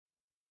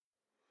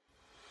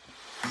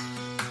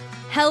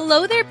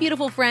Hello there,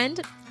 beautiful friend.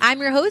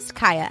 I'm your host,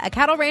 Kaya, a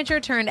cattle rancher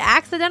turned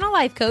accidental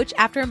life coach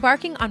after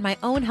embarking on my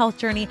own health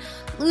journey,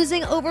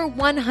 losing over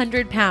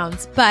 100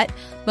 pounds, but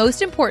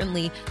most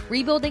importantly,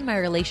 rebuilding my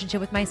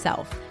relationship with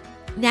myself.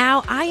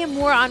 Now I am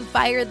more on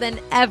fire than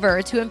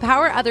ever to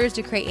empower others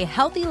to create a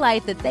healthy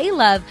life that they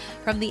love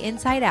from the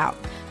inside out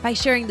by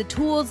sharing the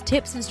tools,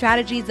 tips, and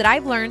strategies that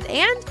I've learned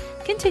and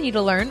continue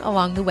to learn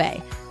along the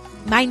way.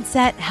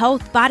 Mindset,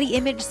 health, body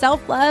image,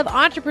 self-love,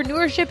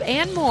 entrepreneurship,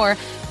 and more.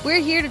 We're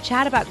here to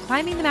chat about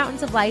climbing the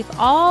mountains of life,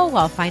 all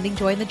while finding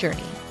joy in the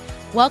journey.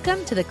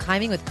 Welcome to the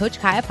Climbing with Coach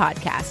Kaya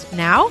podcast.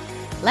 Now,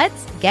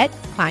 let's get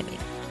climbing.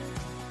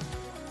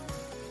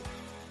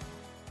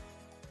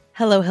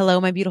 Hello,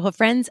 my beautiful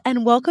friends,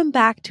 and welcome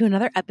back to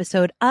another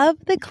episode of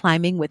the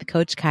Climbing with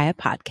Coach Kaya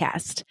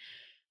podcast.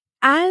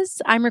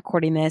 As I'm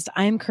recording this,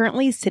 I am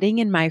currently sitting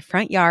in my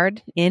front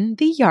yard in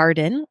the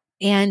Yarden,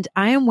 and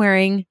I am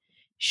wearing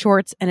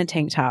shorts and a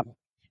tank top.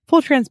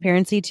 Full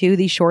transparency too,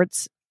 these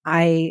shorts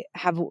I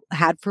have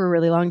had for a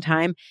really long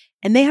time,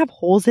 and they have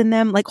holes in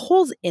them, like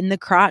holes in the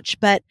crotch.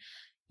 But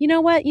you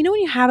know what? You know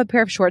when you have a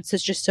pair of shorts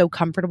that's just so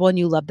comfortable and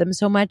you love them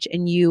so much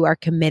and you are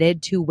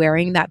committed to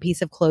wearing that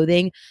piece of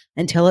clothing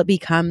until it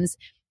becomes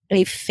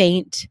a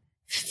faint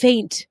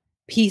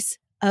piece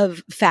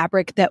of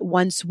fabric that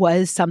once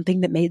was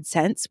something that made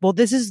sense. Well,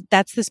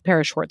 that's this pair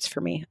of shorts for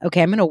me.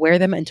 Okay, I'm going to wear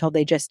them until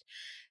they just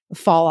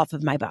fall off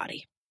of my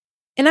body.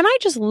 And I might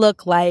just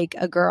look like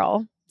a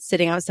girl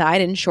sitting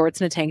outside in shorts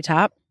and a tank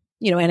top,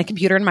 and a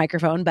computer and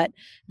microphone. But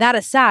that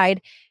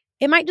aside,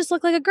 it might just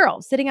look like a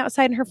girl sitting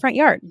outside in her front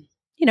yard,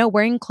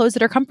 wearing clothes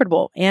that are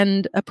comfortable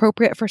and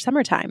appropriate for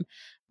summertime.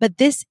 But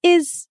this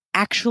is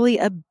actually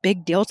a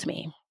big deal to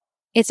me.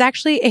 It's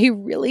actually a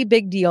really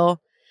big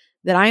deal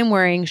that I am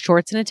wearing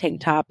shorts and a tank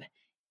top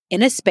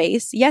in a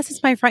space. Yes,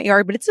 it's my front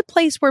yard, but it's a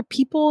place where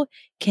people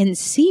can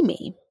see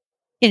me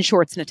in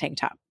shorts and a tank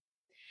top.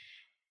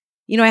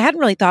 I hadn't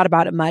really thought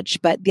about it much,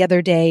 but the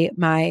other day,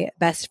 my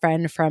best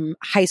friend from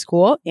high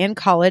school and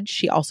college,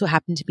 she also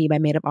happened to be my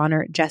maid of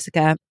honor,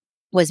 Jessica,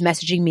 was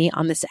messaging me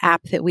on this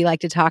app that we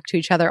like to talk to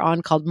each other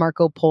on called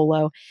Marco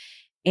Polo.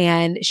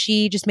 And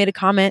she just made a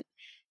comment.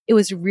 It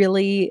was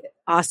really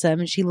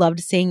awesome. She loved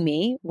seeing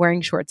me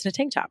wearing shorts and a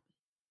tank top.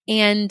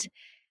 And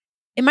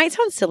it might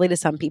sound silly to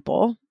some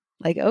people.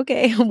 Like,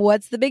 okay,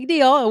 what's the big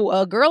deal?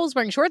 A girl's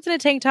wearing shorts and a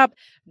tank top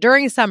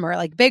during summer,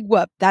 like big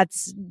whoop.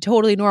 That's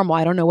totally normal.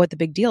 I don't know what the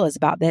big deal is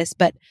about this.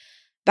 But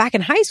back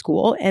in high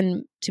school,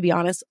 and to be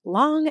honest,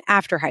 long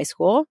after high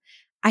school,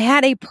 I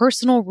had a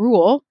personal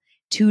rule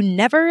to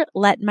never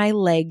let my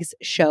legs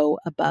show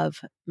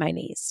above my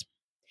knees.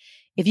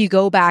 If you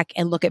go back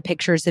and look at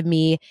pictures of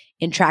me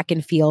in track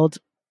and field,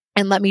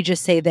 and let me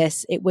just say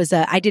this,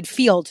 I did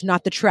field,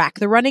 not the track.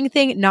 The running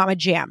thing, not my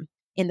jam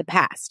in the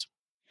past.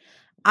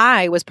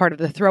 I was part of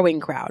the throwing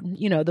crowd,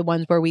 the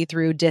ones where we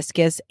threw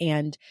discus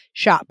and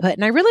shot put.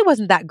 And I really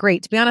wasn't that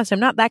great. To be honest, I'm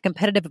not that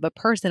competitive of a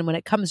person when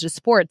it comes to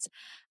sports.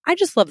 I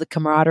just love the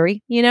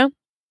camaraderie,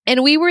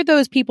 And we were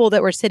those people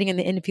that were sitting in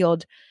the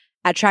infield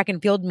at track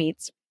and field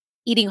meets,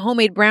 eating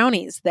homemade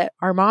brownies that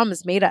our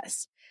moms made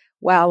us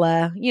while,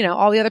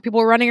 all the other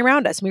people were running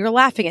around us. And we were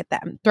laughing at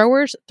them.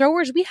 Throwers,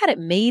 we had it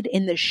made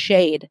in the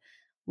shade,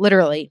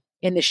 literally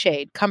in the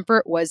shade.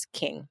 Comfort was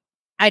king.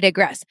 I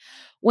digress.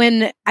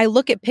 When I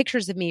look at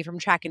pictures of me from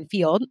track and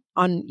field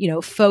on,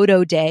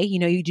 photo day,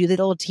 you do the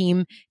little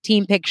team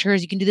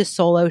pictures, you can do the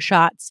solo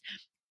shots.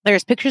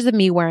 There's pictures of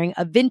me wearing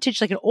a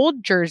vintage, like an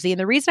old jersey. And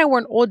the reason I wore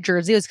an old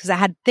jersey was because I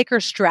had thicker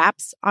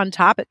straps on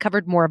top. It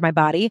covered more of my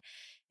body.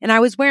 And I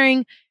was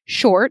wearing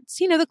shorts,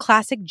 the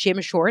classic gym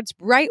shorts,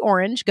 bright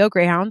orange, go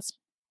Greyhounds.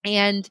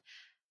 And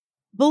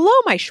below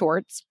my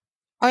shorts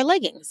are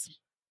leggings.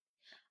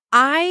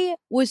 I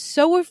was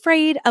so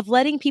afraid of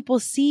letting people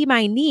see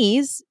my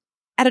knees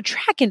at a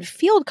track and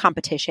field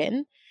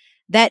competition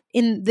that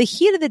in the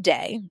heat of the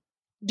day,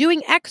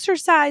 doing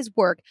exercise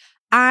work,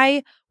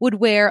 I would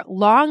wear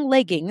long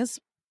leggings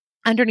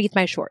underneath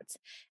my shorts.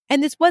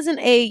 And this wasn't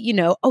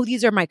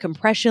these are my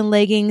compression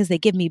leggings. They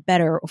give me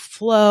better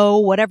flow,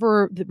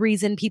 whatever the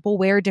reason people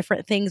wear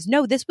different things.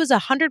 No, this was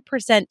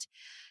 100%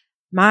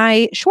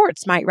 my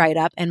shorts might ride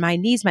up and my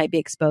knees might be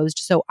exposed.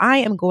 So I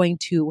am going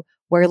to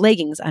wear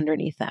leggings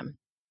underneath them.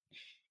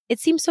 It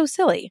seems so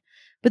silly,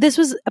 but this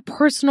was a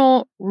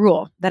personal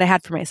rule that I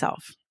had for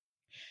myself.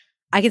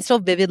 I can still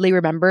vividly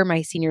remember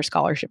my senior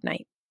scholarship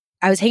night.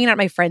 I was hanging out at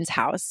my friend's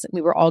house.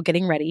 We were all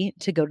getting ready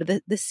to go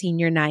to the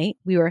senior night.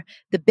 We were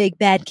the big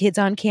bad kids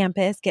on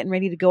campus, getting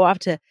ready to go off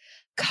to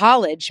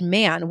college.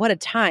 Man, what a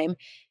time.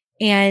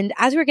 And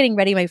as we were getting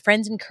ready, my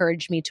friends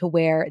encouraged me to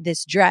wear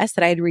this dress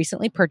that I had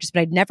recently purchased, but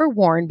I'd never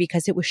worn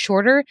because it was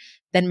shorter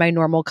than my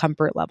normal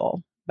comfort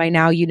level. By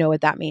now, you know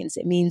what that means.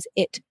 It means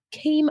it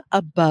came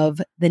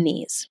above the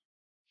knees.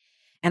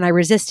 And I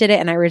resisted it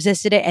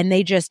and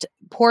they just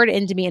poured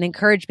into me and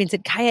encouraged me and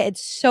said, Kaya,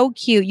 it's so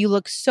cute. You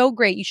look so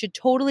great. You should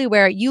totally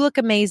wear it. You look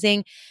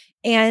amazing.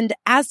 And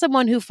as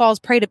someone who falls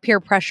prey to peer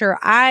pressure,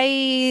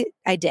 I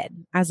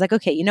did. I was like,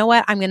 okay, you know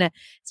what? I'm going to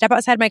step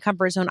outside my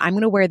comfort zone. I'm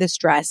going to wear this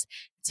dress.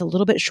 It's a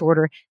little bit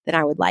shorter than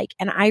I would like.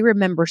 And I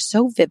remember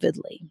so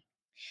vividly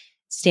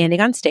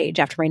standing on stage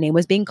after my name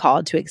was being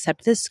called to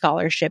accept this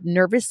scholarship,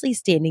 nervously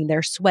standing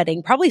there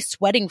sweating, probably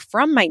sweating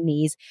from my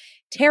knees,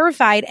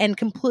 terrified and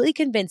completely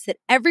convinced that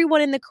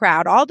everyone in the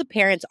crowd, all the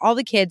parents, all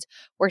the kids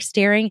were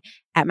staring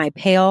at my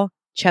pale,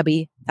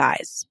 chubby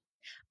thighs.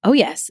 Oh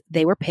yes,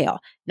 they were pale,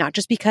 not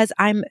just because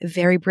I'm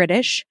very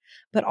British,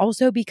 but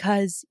also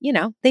because,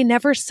 they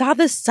never saw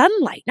the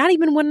sunlight, not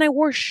even when I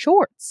wore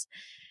shorts.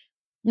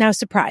 Now,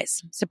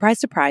 surprise,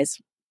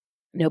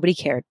 nobody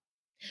cared.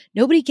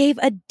 Nobody gave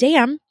a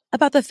damn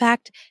about the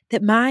fact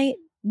that my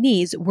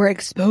knees were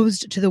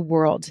exposed to the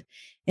world.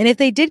 And if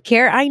they did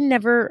care, I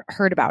never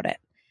heard about it.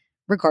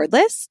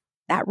 Regardless,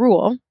 that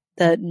rule,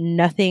 the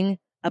nothing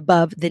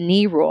above the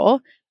knee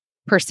rule,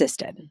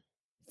 persisted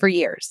for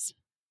years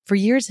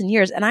and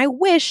years. And I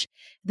wish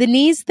the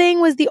knees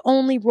thing was the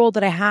only rule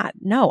that I had.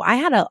 No, I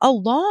had a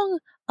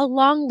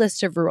long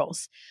list of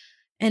rules.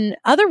 And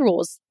other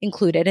rules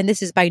included, and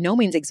this is by no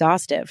means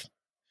exhaustive,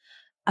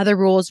 other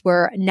rules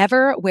were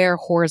never wear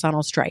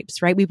horizontal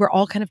stripes, right? We were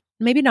all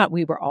maybe not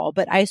we were all,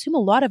 but I assume a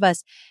lot of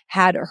us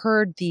had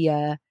heard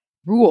the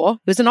rule.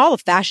 It was in all the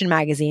fashion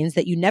magazines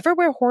that you never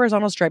wear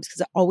horizontal stripes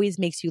because it always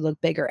makes you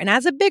look bigger. And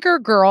as a bigger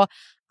girl,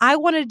 I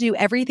wanted to do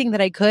everything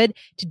that I could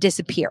to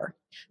disappear.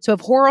 So if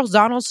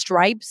horizontal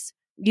stripes,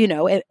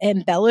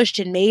 embellished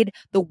and made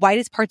the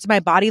whitest parts of my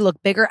body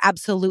look bigger,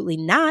 absolutely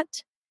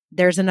not.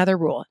 There's another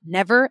rule.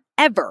 Never,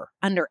 ever,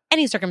 under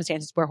any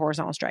circumstances, wear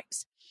horizontal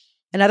stripes.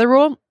 Another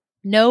rule,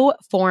 no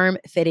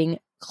form-fitting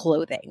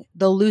clothing.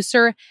 The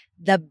looser,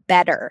 the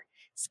better.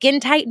 Skin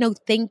tight, no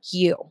thank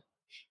you.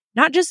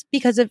 Not just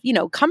because of,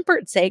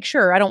 comfort's sake.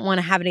 Sure, I don't want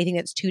to have anything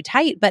that's too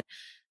tight, but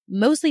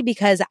mostly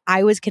because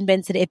I was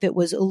convinced that if it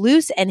was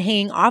loose and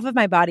hanging off of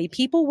my body,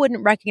 people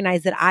wouldn't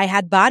recognize that I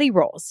had body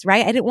rolls,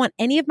 right? I didn't want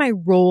any of my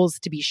rolls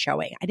to be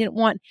showing. I didn't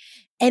want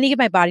any of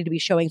my body to be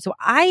showing. So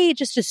I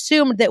just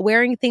assumed that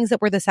wearing things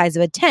that were the size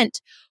of a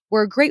tent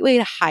were a great way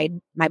to hide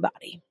my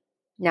body.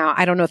 Now,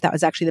 I don't know if that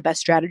was actually the best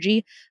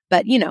strategy,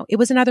 but it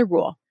was another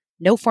rule.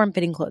 No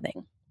form-fitting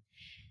clothing.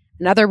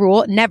 Another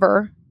rule,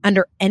 never,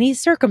 under any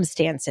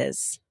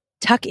circumstances,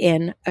 tuck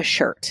in a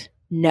shirt.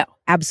 No,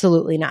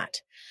 absolutely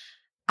not.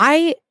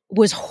 I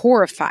was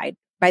horrified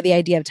by the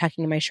idea of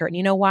tucking in my shirt. And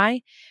you know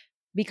why?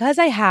 Because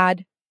I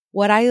had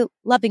what I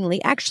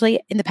lovingly, actually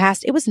in the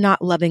past, it was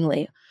not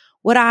lovingly,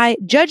 what I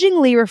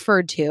judgingly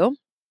referred to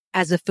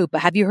as a fupa.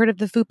 Have you heard of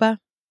the fupa?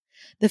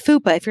 The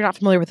fupa, if you're not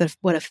familiar with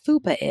what a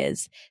fupa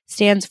is,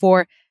 stands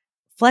for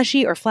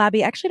fleshy or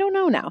flabby. Actually, I don't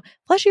know now.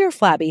 Fleshy or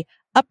flabby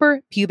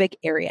upper pubic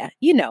area.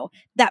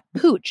 That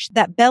pooch,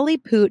 that belly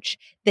pooch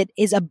that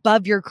is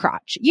above your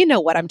crotch. You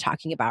know what I'm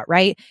talking about,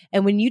 right?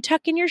 And when you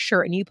tuck in your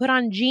shirt and you put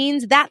on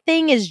jeans, that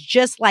thing is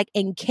just like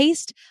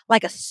encased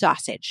like a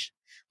sausage,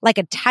 like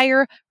a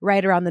tire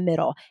right around the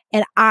middle.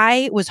 And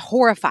I was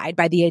horrified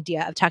by the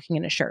idea of tucking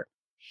in a shirt.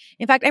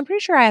 In fact, I'm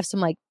pretty sure I have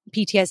some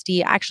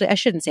PTSD. Actually, I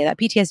shouldn't say that.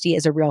 PTSD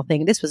is a real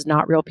thing. This was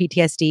not real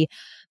PTSD,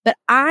 but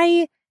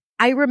I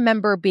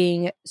remember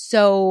being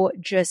so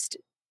just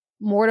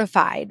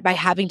mortified by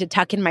having to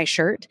tuck in my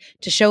shirt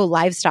to show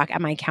livestock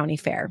at my county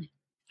fair.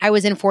 I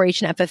was in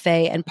 4-H and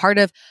FFA, and part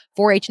of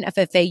 4-H and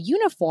FFA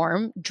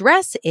uniform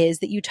dress is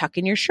that you tuck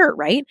in your shirt,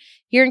 right?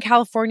 Here in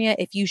California,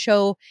 if you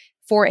show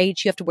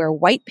 4-H, you have to wear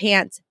white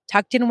pants,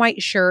 tucked in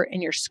white shirt,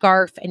 and your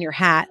scarf and your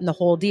hat and the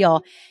whole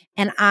deal.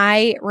 And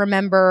I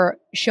remember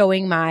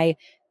showing my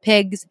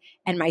pigs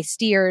and my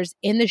steers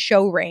in the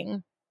show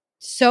ring,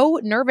 so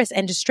nervous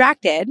and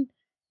distracted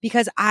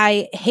because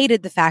I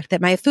hated the fact that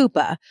my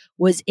fupa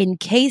was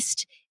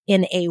encased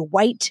in a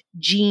white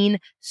jean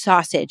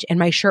sausage and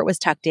my shirt was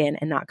tucked in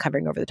and not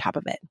covering over the top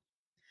of it.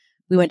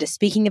 We went to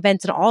speaking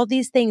events and all of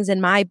these things.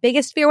 And my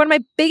biggest fear, one of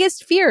my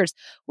biggest fears,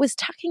 was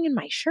tucking in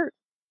my shirt.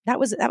 That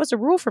was a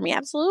rule for me.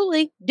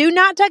 Absolutely. Do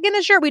not tuck in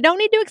the shirt. We don't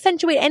need to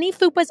accentuate any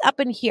fupas up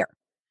in here.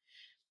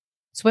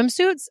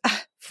 Swimsuits,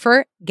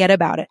 forget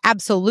about it.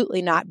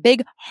 Absolutely not.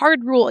 Big,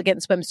 hard rule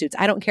against swimsuits.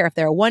 I don't care if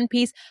they're a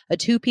 1-piece, a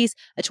 2-piece,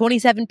 a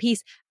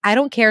 27-piece. I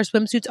don't care.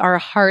 Swimsuits are a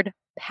hard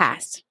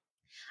pass.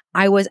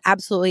 I was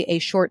absolutely a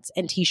shorts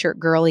and t-shirt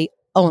girly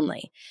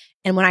only.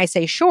 And when I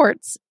say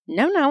shorts,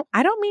 no,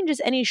 I don't mean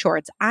just any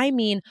shorts. I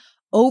mean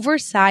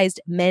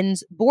oversized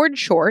men's board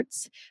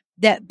shorts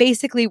that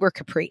basically were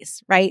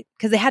capris, right?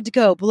 Because they had to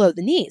go below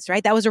the knees,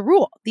 right? That was a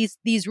rule.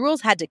 These rules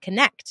had to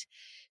connect.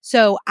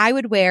 So I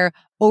would wear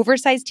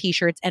oversized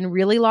t-shirts and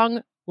really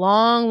long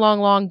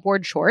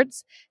board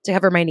shorts to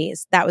cover my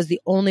knees. That was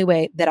the only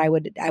way that I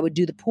would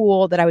do the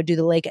pool, that I would do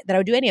the lake, that I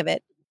would do any of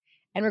it.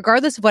 And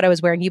regardless of what I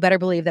was wearing, you better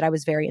believe that I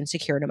was very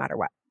insecure no matter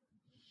what.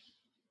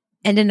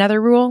 And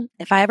another rule,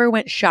 if I ever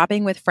went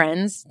shopping with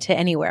friends to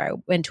anywhere,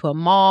 I went to a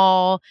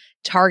mall,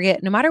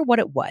 Target, no matter what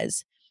it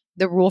was,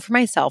 the rule for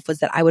myself was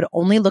that I would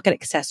only look at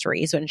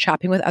accessories when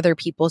shopping with other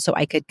people so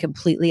I could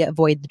completely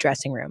avoid the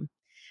dressing room.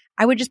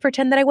 I would just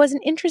pretend that I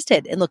wasn't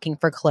interested in looking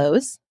for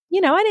clothes.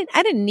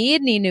 I didn't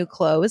need any new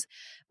clothes,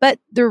 but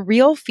the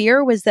real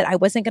fear was that I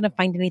wasn't going to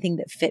find anything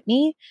that fit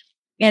me.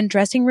 And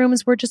dressing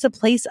rooms were just a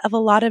place of a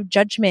lot of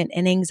judgment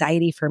and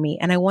anxiety for me.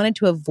 And I wanted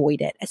to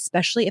avoid it,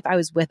 especially if I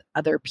was with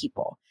other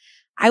people.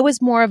 I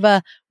was more of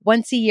a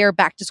once a year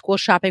back to school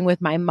shopping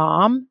with my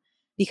mom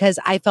because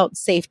I felt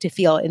safe to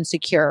feel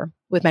insecure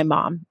with my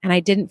mom. And I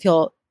didn't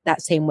feel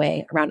that same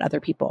way around other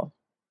people.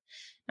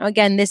 Now,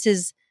 again, this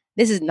is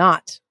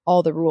not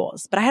all the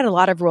rules, but I had a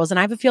lot of rules. And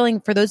I have a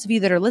feeling for those of you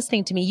that are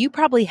listening to me, you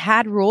probably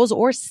had rules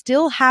or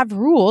still have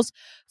rules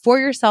for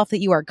yourself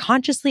that you are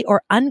consciously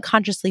or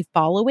unconsciously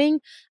following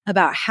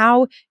about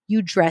how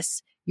you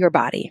dress your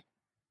body.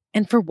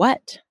 And for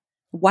what?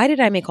 Why did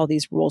I make all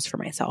these rules for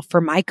myself? For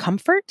my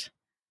comfort?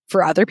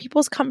 For other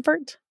people's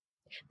comfort?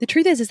 The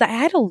truth is that I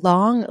had a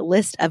long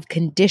list of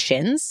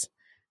conditions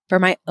for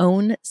my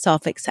own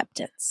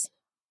self-acceptance.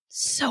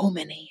 So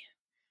many.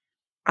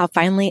 I'll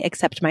finally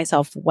accept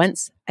myself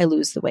once I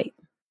lose the weight.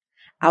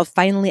 I'll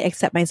finally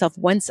accept myself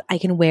once I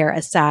can wear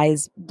a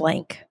size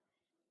blank.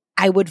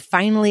 I would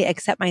finally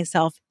accept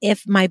myself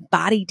if my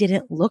body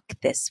didn't look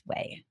this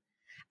way.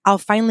 I'll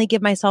finally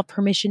give myself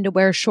permission to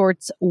wear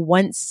shorts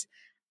once.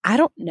 I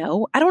don't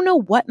know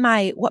what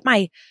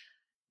my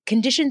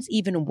conditions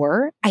even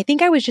were. I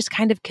think I was just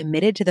kind of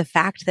committed to the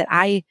fact that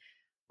I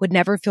would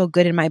never feel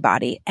good in my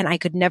body and I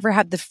could never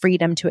have the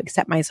freedom to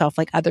accept myself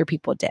like other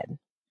people did.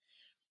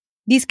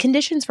 These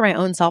conditions for my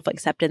own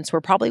self-acceptance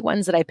were probably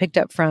ones that I picked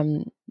up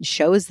from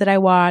shows that I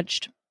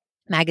watched,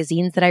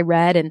 magazines that I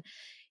read, and,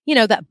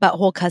 that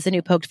butthole cousin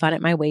who poked fun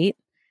at my weight.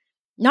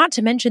 Not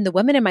to mention the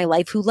women in my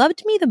life who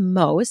loved me the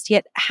most,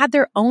 yet had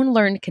their own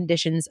learned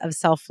conditions of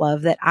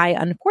self-love that I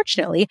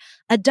unfortunately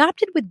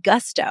adopted with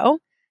gusto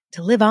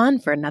to live on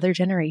for another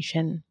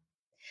generation.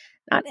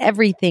 Not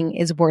everything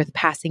is worth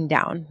passing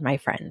down, my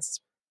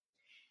friends.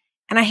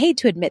 And I hate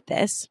to admit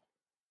this,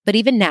 but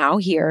even now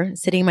here,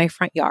 sitting in my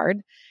front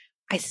yard,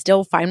 I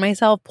still find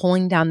myself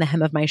pulling down the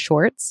hem of my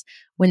shorts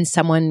when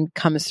someone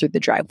comes through the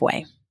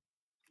driveway.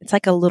 It's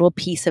like a little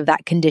piece of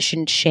that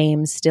conditioned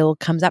shame still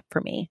comes up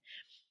for me.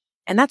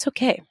 And that's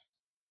okay.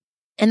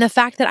 And the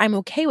fact that I'm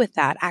okay with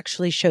that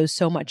actually shows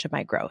so much of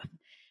my growth.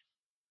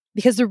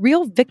 Because the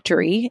real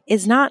victory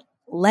is not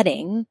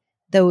letting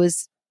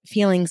those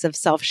feelings of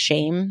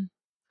self-shame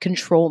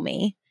control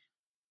me,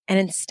 and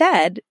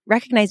instead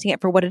recognizing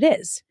it for what it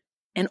is,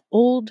 an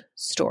old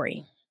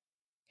story.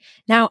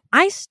 Now,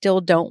 I still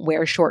don't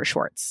wear short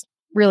shorts,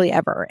 really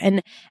ever.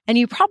 And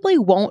you probably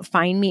won't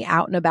find me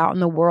out and about in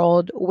the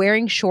world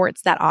wearing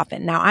shorts that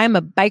often. Now, I'm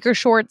a biker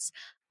shorts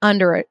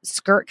under a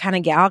skirt kind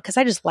of gal because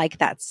I just like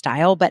that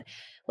style. But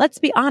let's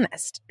be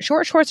honest,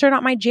 short shorts are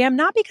not my jam,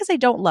 not because I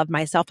don't love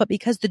myself, but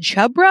because the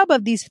chub rub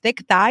of these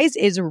thick thighs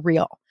is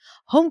real.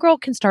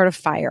 Homegirl can start a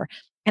fire.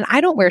 And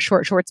I don't wear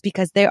short shorts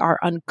because they are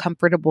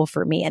uncomfortable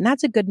for me. And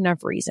that's a good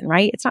enough reason,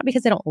 right? It's not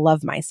because I don't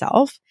love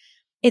myself.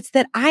 It's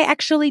that I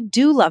actually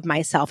do love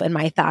myself and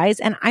my thighs,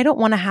 and I don't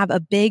want to have a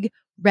big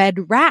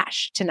red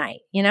rash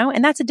tonight,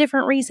 and that's a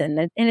different reason.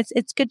 And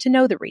it's good to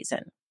know the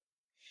reason.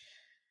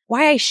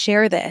 Why I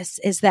share this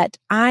is that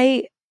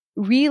I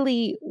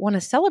really want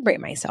to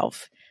celebrate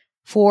myself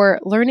for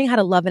learning how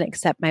to love and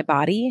accept my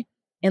body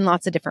in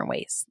lots of different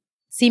ways,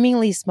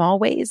 seemingly small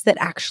ways that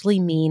actually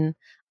mean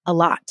a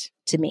lot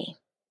to me.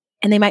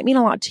 And they might mean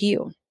a lot to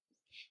you.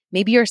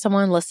 Maybe you're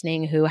someone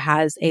listening who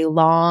has a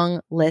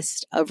long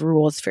list of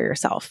rules for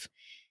yourself.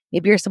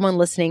 Maybe you're someone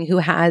listening who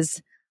has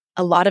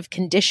a lot of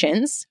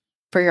conditions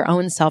for your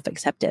own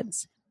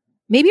self-acceptance.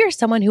 Maybe you're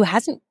someone who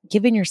hasn't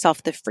given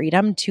yourself the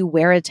freedom to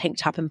wear a tank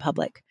top in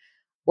public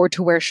or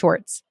to wear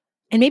shorts.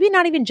 And maybe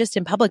not even just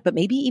in public, but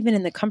maybe even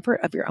in the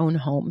comfort of your own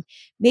home.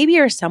 Maybe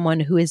you're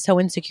someone who is so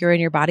insecure in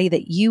your body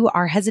that you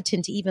are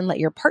hesitant to even let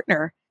your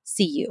partner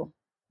see you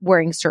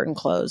wearing certain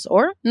clothes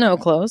or no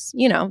clothes.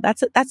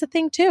 That's a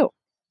thing too.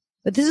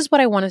 But this is what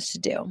I want us to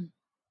do,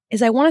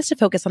 is I want us to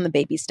focus on the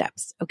baby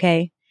steps,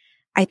 okay?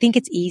 I think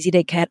it's easy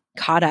to get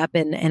caught up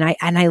and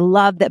I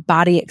love that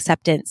body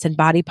acceptance and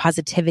body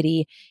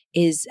positivity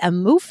is a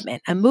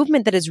movement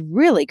that is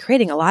really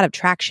creating a lot of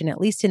traction,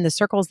 at least in the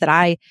circles that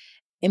I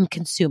am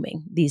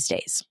consuming these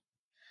days.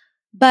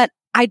 But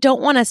I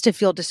don't want us to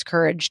feel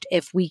discouraged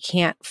if we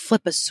can't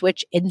flip a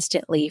switch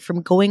instantly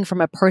from going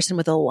from a person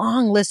with a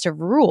long list of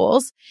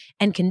rules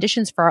and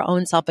conditions for our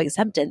own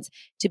self-acceptance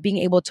to being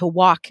able to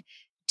walk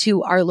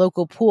to our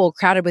local pool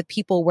crowded with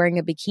people wearing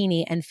a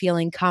bikini and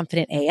feeling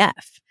confident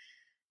AF.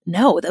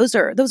 No, those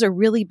are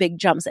really big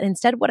jumps. And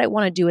instead, what I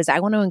want to do is I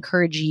want to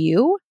encourage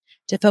you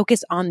to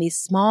focus on these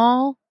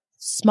small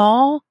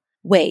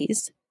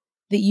ways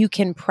that you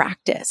can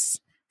practice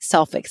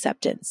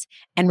self-acceptance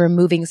and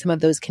removing some of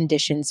those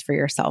conditions for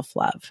your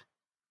self-love.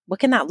 What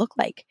can that look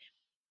like?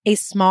 A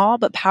small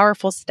but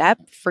powerful step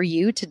for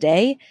you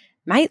today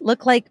might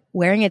look like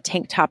wearing a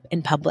tank top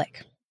in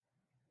public.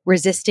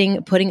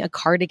 Resisting putting a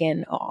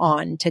cardigan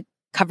on to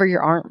cover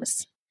your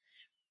arms.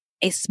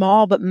 A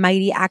small but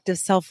mighty act of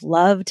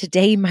self-love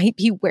today might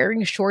be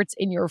wearing shorts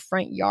in your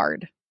front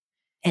yard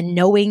and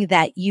knowing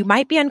that you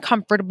might be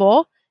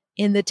uncomfortable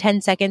in the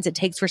 10 seconds it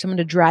takes for someone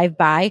to drive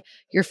by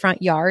your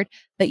front yard,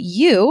 but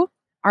you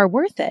are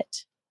worth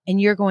it. And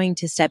you're going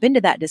to step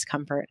into that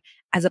discomfort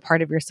as a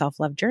part of your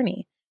self-love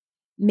journey.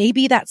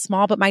 Maybe that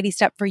small but mighty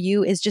step for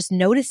you is just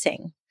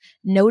noticing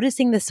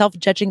the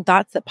self-judging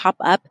thoughts that pop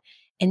up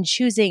and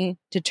choosing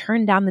to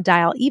turn down the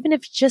dial, even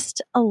if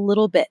just a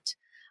little bit,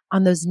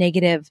 on those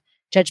negative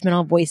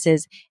judgmental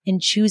voices,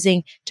 and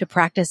choosing to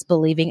practice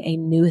believing a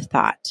new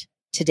thought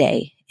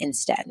today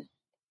instead.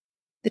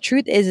 The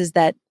truth is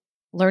that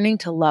learning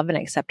to love and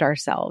accept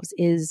ourselves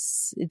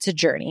it's a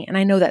journey. And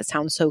I know that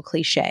sounds so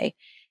cliche,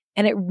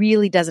 and it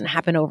really doesn't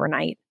happen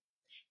overnight.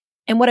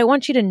 And what I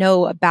want you to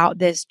know about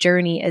this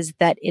journey is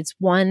that it's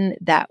one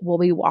that we'll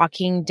be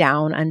walking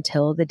down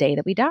until the day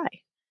that we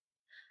die.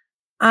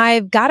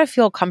 I've got to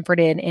feel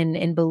comforted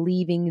in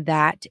believing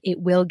that it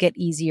will get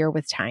easier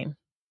with time.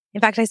 In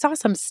fact, I saw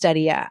some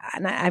study,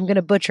 and I'm going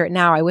to butcher it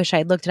now. I wish I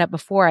had looked it up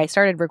before I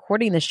started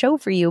recording the show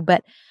for you,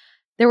 but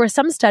there was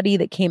some study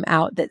that came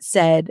out that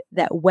said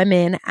that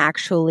women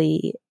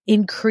actually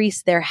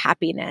increase their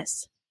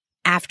happiness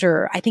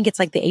after, I think it's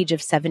like the age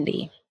of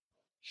 70.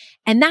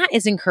 And that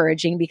is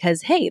encouraging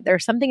because, hey,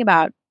 there's something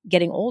about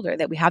getting older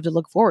that we have to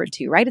look forward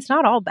to, right? It's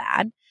not all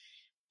bad.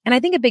 And I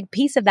think a big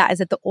piece of that is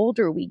that the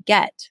older we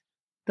get,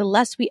 the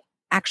less we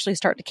actually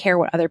start to care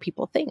what other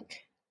people think.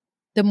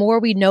 The more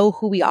we know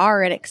who we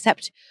are and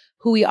accept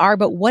who we are.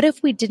 But what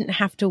if we didn't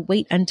have to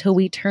wait until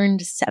we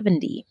turned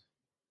 70?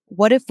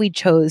 What if we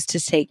chose to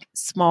take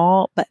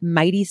small but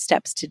mighty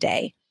steps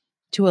today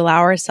to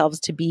allow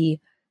ourselves to be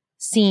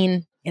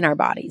seen in our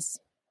bodies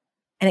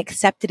and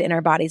accepted in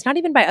our bodies, not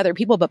even by other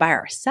people, but by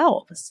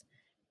ourselves?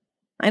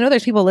 I know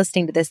there's people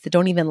listening to this that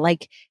don't even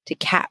like to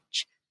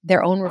catch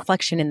their own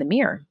reflection in the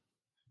mirror.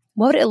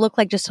 What would it look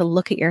like just to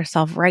look at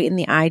yourself right in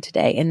the eye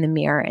today in the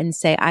mirror and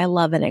say, I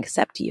love and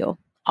accept you,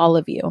 all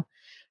of you,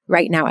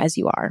 right now as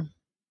you are?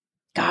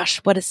 Gosh,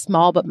 what a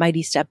small but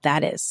mighty step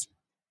that is.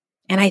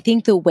 And I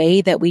think the way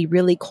that we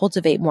really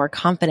cultivate more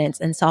confidence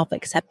and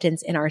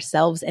self-acceptance in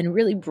ourselves and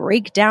really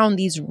break down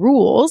these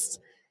rules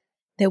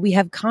that we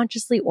have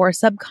consciously or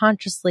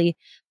subconsciously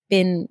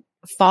been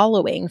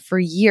following for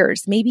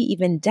years, maybe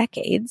even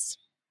decades,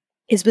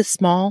 is with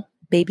small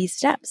baby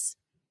steps,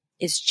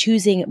 is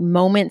choosing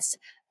moments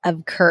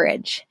of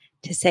courage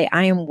to say,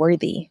 I am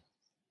worthy,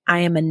 I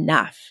am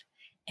enough,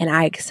 and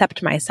I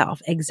accept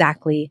myself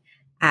exactly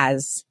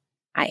as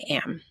I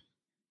am.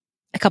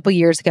 A couple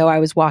years ago, I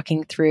was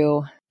walking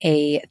through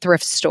a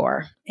thrift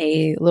store,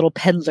 a little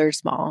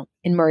peddler's mall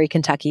in Murray,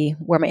 Kentucky,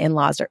 where my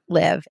in-laws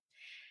live.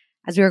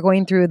 As we were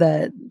going through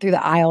the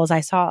aisles,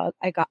 I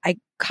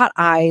caught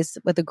eyes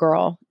with a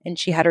girl, and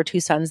she had her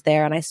two sons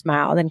there, and I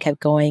smiled and kept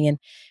going. And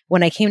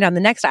when I came down the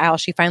next aisle,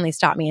 she finally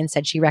stopped me and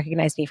said she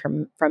recognized me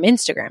from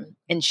Instagram,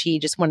 and she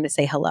just wanted to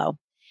say hello.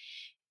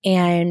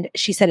 And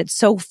she said, it's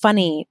so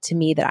funny to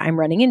me that I'm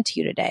running into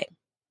you today.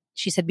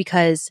 She said,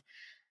 because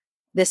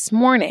this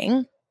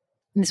morning,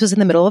 and this was in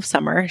the middle of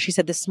summer, she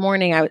said, this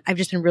morning, I've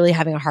just been really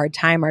having a hard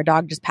time. Our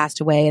dog just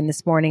passed away. And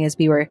this morning, as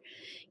we were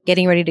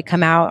getting ready to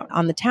come out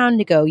on the town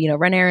to go,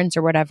 run errands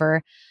or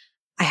whatever,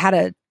 I had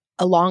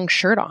a long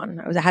shirt on.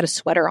 I had a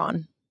sweater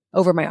on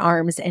over my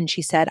arms. And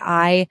she said,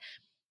 I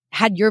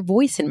had your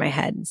voice in my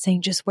head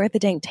saying, just wear the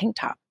dang tank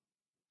top.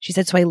 She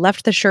said, so I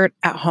left the shirt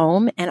at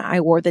home and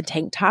I wore the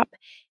tank top.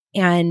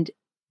 And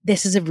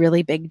this is a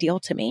really big deal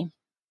to me.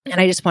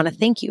 And I just want to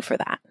thank you for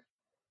that.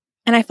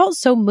 And I felt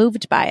so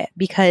moved by it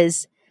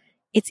because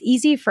it's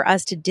easy for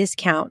us to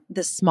discount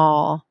the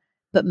small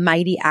but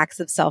mighty acts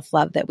of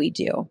self-love that we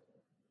do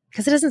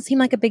because it doesn't seem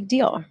like a big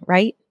deal,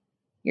 right?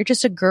 You're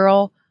just a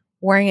girl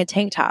wearing a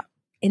tank top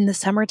in the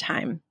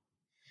summertime.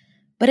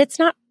 But it's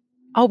not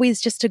always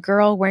just a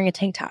girl wearing a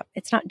tank top.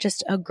 It's not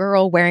just a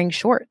girl wearing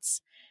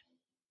shorts.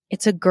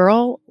 It's a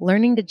girl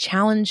learning to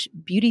challenge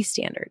beauty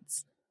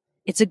standards.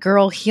 It's a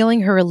girl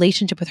healing her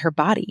relationship with her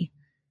body.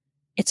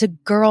 It's a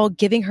girl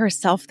giving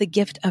herself the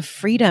gift of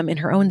freedom in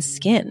her own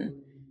skin.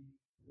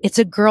 It's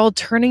a girl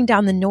turning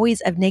down the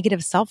noise of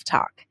negative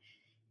self-talk.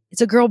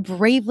 It's a girl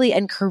bravely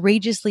and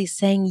courageously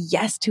saying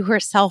yes to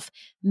herself,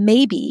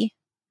 maybe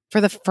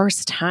for the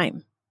first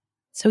time.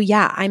 So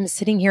yeah, I'm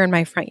sitting here in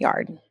my front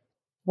yard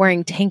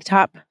wearing tank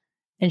top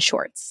and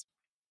shorts.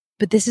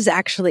 But this is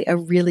actually a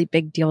really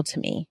big deal to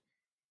me.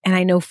 And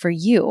I know for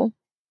you,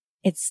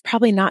 it's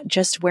probably not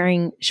just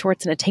wearing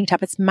shorts and a tank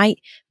top. It might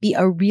be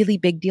a really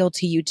big deal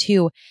to you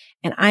too.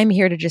 And I'm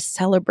here to just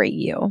celebrate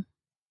you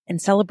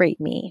and celebrate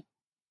me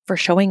for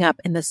showing up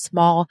in the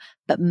small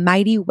but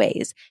mighty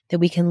ways that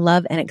we can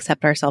love and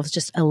accept ourselves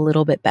just a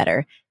little bit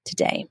better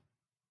today.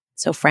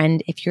 So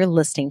friend, if you're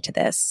listening to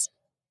this,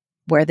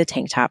 wear the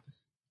tank top,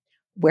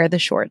 wear the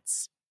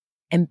shorts,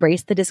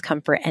 embrace the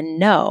discomfort, and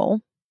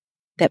know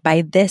that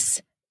by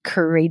this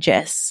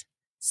courageous,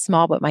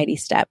 small but mighty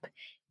step,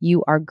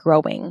 you are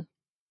growing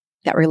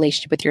that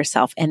relationship with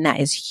yourself. And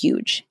that is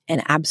huge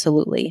and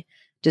absolutely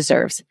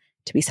deserves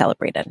to be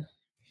celebrated.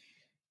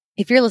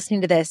 If you're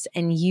listening to this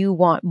and you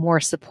want more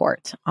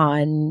support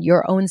on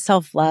your own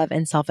self-love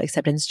and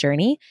self-acceptance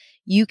journey,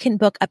 you can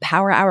book a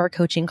Power Hour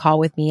coaching call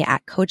with me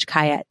at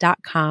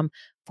coachkaya.com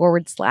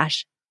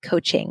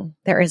kaya.com/coaching.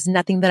 There is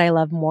nothing that I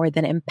love more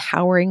than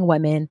empowering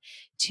women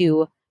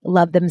to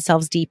love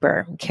themselves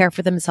deeper, care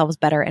for themselves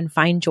better, and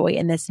find joy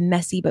in this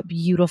messy but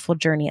beautiful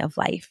journey of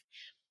life.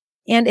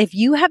 And if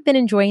you have been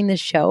enjoying this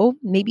show,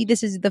 maybe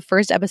this is the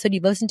first episode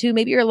you've listened to,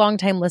 maybe you're a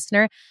longtime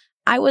listener,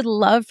 I would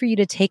love for you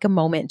to take a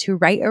moment to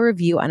write a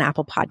review on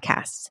Apple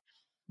Podcasts.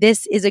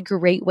 This is a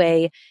great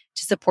way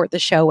to support the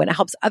show, and it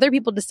helps other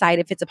people decide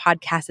if it's a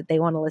podcast that they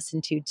want to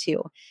listen to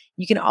too.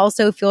 You can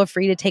also feel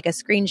free to take a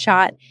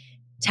screenshot,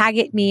 tag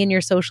it me in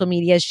your social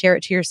media, share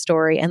it to your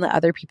story, and let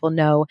other people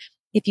know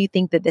if you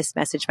think that this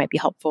message might be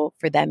helpful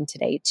for them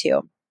today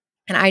too.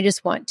 And I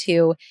just want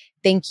to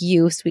thank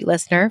you, sweet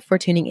listener, for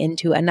tuning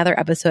into another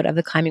episode of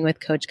the Climbing with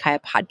Coach Kaya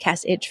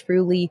podcast. It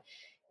truly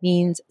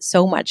means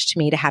so much to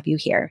me to have you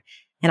here.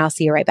 And I'll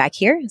see you right back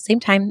here, same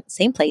time,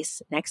 same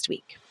place next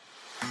week.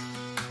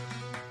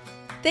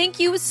 Thank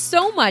you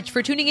so much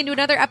for tuning into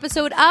another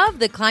episode of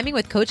the Climbing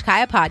with Coach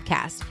Kaya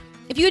podcast.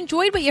 If you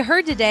enjoyed what you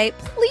heard today,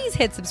 please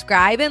hit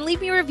subscribe and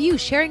leave me a review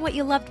sharing what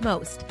you loved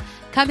most.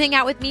 Come hang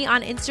out with me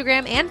on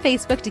Instagram and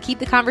Facebook to keep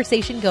the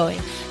conversation going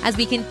as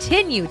we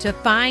continue to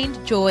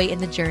find joy in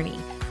the journey.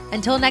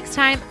 Until next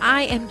time,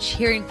 I am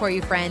cheering for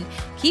you, friend.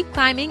 Keep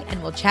climbing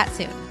and we'll chat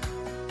soon.